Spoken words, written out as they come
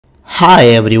Hi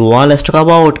everyone, let's talk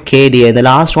about KDA. In the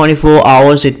last 24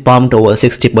 hours, it pumped over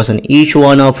 60%. Each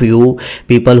one of you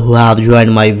people who have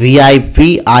joined my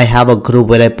VIP, I have a group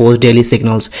where I post daily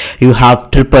signals. You have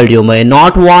tripled your money.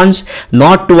 Not once,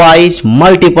 not twice,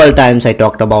 multiple times I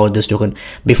talked about this token.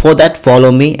 Before that,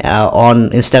 follow me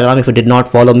on Instagram if you did not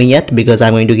follow me yet, because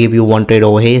I'm going to give you one trade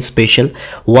over here, special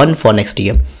one for next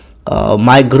year.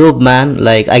 My group, man,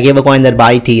 like I gave a coin that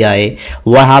buy TI.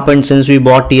 What happened since we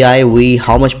bought TI?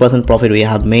 How much percent profit we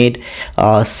have made?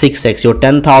 6x. Your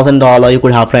 $10,000 you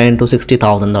could have turned into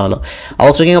 $60,000. I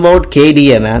was talking about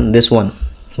KDA, man. This one,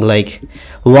 like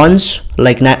once,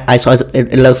 like I saw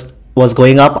it was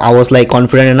going up. I was like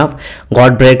confident enough,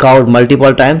 got breakout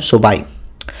multiple times, so buy.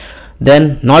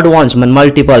 Then not once, man,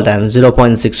 multiple times.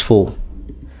 0.64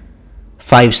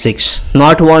 56.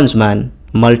 Not once, man,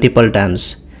 multiple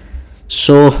times.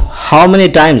 So how many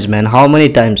times, man? How many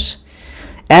times?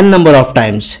 N number of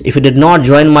times. If you did not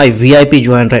join my VIP,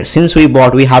 join right. Since we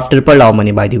bought, we have tripled our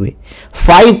money, by the way.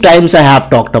 5 times I have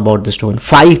talked about this token.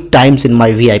 5 times in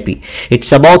my VIP.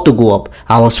 It's about to go up.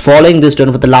 I was following this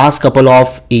token for the last couple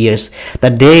of years. The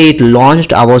day it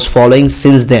launched, I was following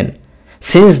since then.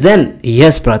 Since then,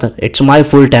 yes, brother, it's my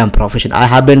full-time profession. I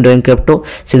have been doing crypto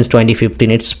since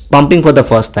 2015. It's pumping for the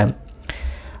first time.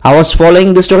 I was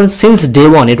following this token since day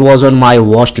one. It was on my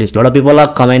watch list. A lot of people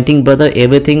are commenting, brother,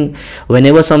 everything,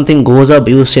 whenever something goes up,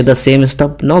 you say the same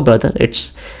stuff. No, brother,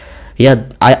 it's, yeah,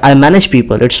 I manage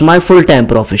people. It's my full-time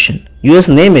profession. You just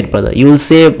name it, brother. You will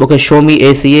say, okay, show me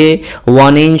ACA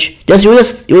 1 inch. You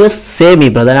just say me,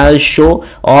 brother, and I will show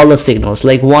all the signals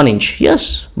like 1 inch.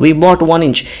 Yes, we bought 1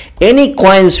 inch. Any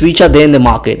coins which are there in the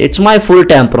market. It's my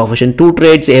full-time profession. 2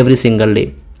 trades every single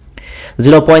day.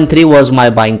 0.3 was my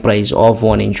buying price of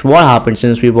 1 inch. What happened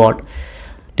since we bought?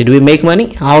 Did we make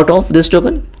money out of this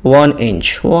token? 1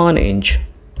 inch.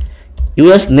 You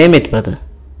just name it, brother.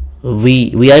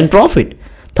 We are in profit.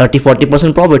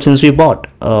 30-40% profit since we bought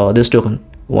this token.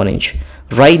 1 inch.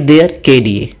 Right there,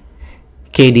 KDA.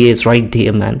 KDA is right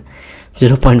there, man.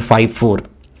 0.54.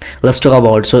 Let's talk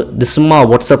about, so this is my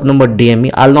WhatsApp number. DM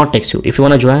me. I'll not text you. If you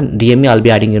want to join, DM me. I'll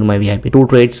be adding you in my VIP. 2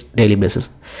 trades daily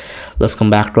basis. Let's come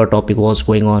back to our topic. What's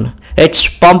going on? It's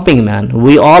pumping, man.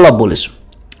 We all are bullish.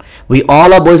 We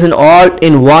all are bullish, and all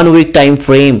in 1 week time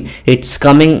frame. It's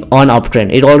coming on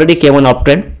uptrend. It already came on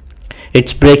uptrend.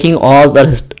 It's breaking all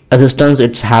the resistance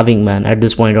it's having, man. At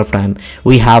this point of time,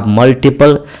 we have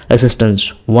multiple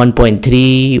resistance.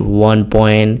 1.3,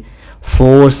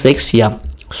 1.46. Yeah.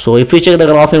 So if we check the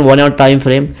graph in 1 hour time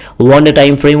frame, 1 day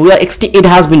time frame, it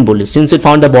has been bullish since it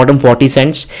found the bottom 40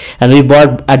 cents, and we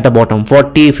bought at the bottom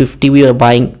 40, 50. We were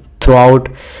buying throughout,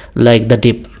 like the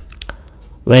dip.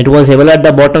 When it was heavily at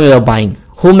the bottom, we were buying.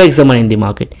 Who makes the money in the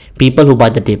market? People who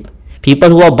buy the dip. People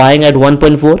who are buying at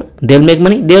 1.4, they'll make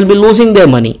money. They'll be losing their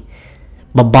money.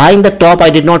 But buying the top, I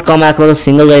did not come across a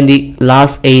single guy in the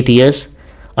last 8 years,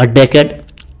 a decade.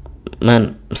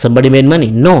 Man, somebody made money?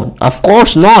 No, of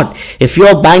course not. If you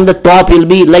are buying the top, you'll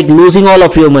be like losing all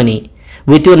of your money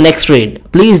with your next trade.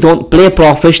 Please don't play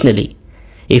professionally.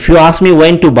 If you ask me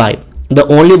when to buy, the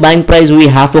only buying price we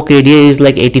have for KDA is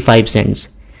like 85 cents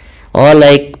or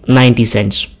like 90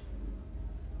 cents.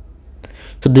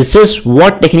 So this is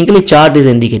what technically chart is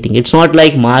indicating. It's not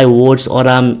like my words, or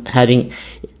I'm having,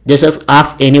 just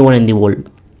ask anyone in the world.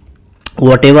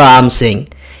 Whatever I'm saying,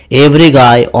 every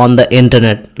guy on the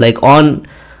internet, like on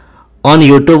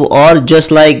YouTube, or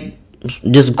just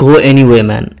go anywhere,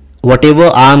 man. Whatever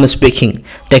I'm speaking,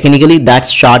 technically that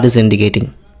chart is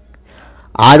indicating.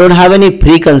 I don't have any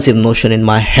preconceived notion in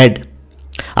my head.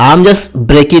 I'm just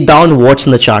breaking down what's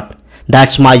in the chart.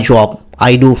 That's my job.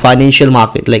 I do financial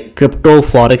market, like crypto,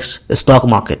 forex, stock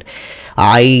market.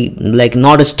 I like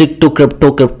not stick to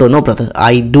crypto. No, brother.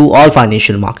 I do all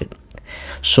financial market.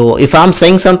 So if I'm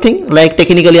saying something, like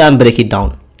technically I'm breaking it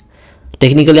down.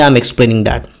 Technically I'm explaining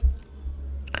that.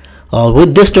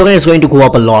 With this token, it's going to go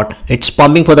up a lot. It's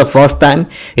pumping for the first time.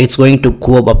 It's going to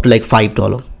go up to like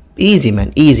 $5. Easy,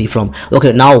 man. Easy from.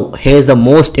 Okay, now here's the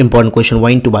most important question.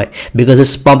 When to buy? Because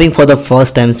it's pumping for the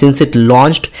first time. Since it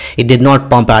launched, it did not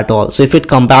pump at all. So if it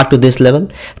come back to this level,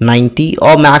 90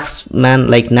 or max, man,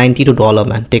 like $92,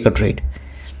 man, take a trade.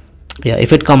 Yeah,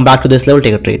 if it come back to this level,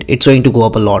 take a trade. It's going to go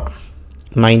up a lot.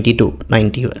 90 to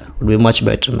 90 would be much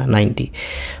better, man. 90,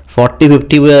 40,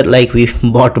 50 were like we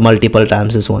bought multiple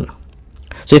times this one.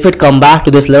 So if it come back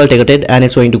to this level, take a trade, and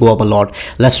it's going to go up a lot.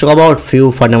 Let's talk about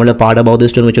few fundamental part about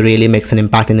this tool which really makes an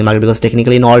impact in the market, because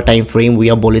technically in all time frame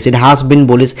we are bullish. It has been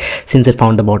bullish since it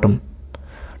found the bottom.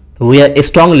 We are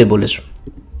strongly bullish.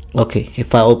 Okay,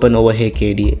 if I open over here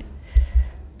KDA,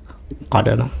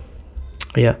 Kadena,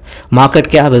 yeah, market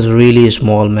cap is really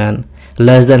small, man.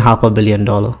 less than $500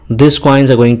 million. These coins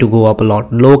are going to go up a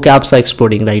lot. Low caps are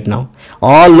exploding right now,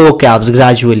 all low caps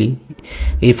gradually.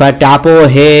 If I tap over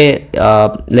here,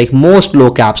 like most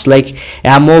low caps like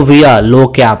Amovia low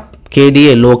cap,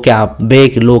 KDA low cap,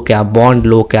 Bake low cap, Bond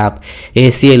low cap,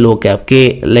 ACA low cap,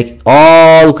 like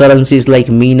all currencies like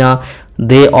Mina,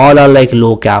 they all are like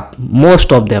low cap.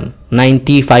 Most of them,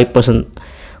 95%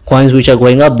 coins which are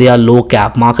going up, they are low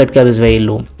cap. Market cap is very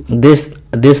low. This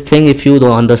thing, if you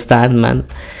don't understand, man,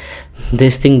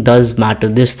 this thing does matter.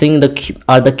 This thing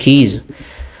are the keys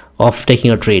of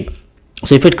taking a trade.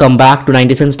 So if it come back to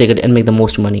 90 cents, take it and make the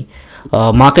most money.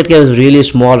 Market cap is really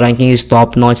small, ranking is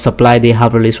top notch. Supply, they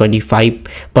have released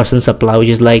 25% supply, which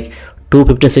is like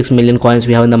 256 million coins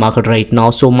we have in the market right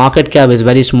now. So market cap is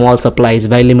very small, supply is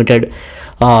very limited.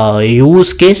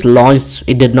 Use case, launch,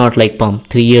 it did not like pump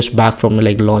 3 years back from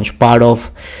like launch. Part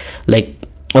of like,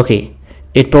 okay,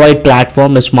 it provide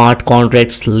platform, smart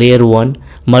contracts, layer 1,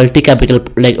 multi-capital,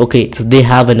 like, okay, so they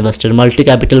have invested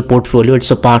multi-capital portfolio.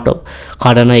 It's a part of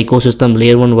Kadena ecosystem,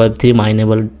 layer 1, web3,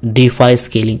 mineable, DeFi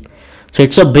scaling. So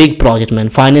it's a big project, man.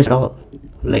 Finance at all,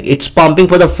 like it's pumping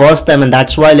for the first time, and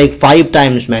that's why like 5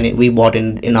 times, man, we bought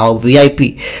in our VIP.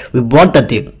 We bought the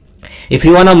dip. If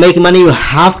you want to make money, you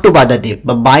have to buy the dip,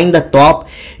 but buying the top,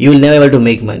 you will never be able to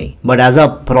make money. But as a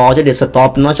project, it's a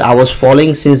top notch. I was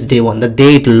following since day one. The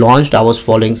day it launched, I was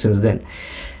following since then.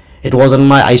 It was on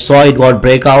my, I saw it got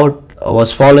breakout, I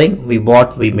was following, we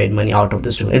bought, we made money out of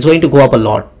this. It's going to go up a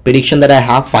lot. Prediction that I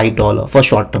have, $5 for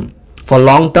short term. For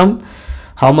long term,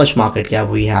 how much market cap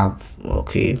we have?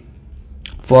 Okay,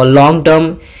 for long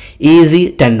term,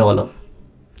 easy $10.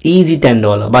 Easy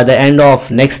 $10. By the end of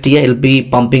next year, it'll be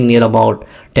pumping near about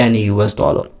 10 US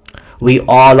dollar. We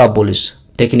all are bullish.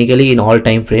 Technically, in all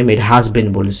time frame, it has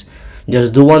been bullish.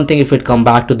 Just do one thing. If it come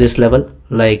back to this level,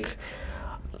 like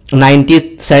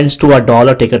 90 cents to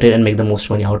 $1, take a trade and make the most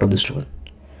money out of this one.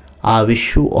 I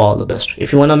wish you all the best.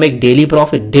 If you want to make daily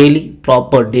profit,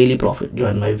 proper daily profit,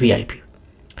 join my VIP.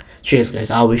 Cheers, guys.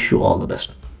 I wish you all the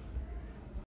best.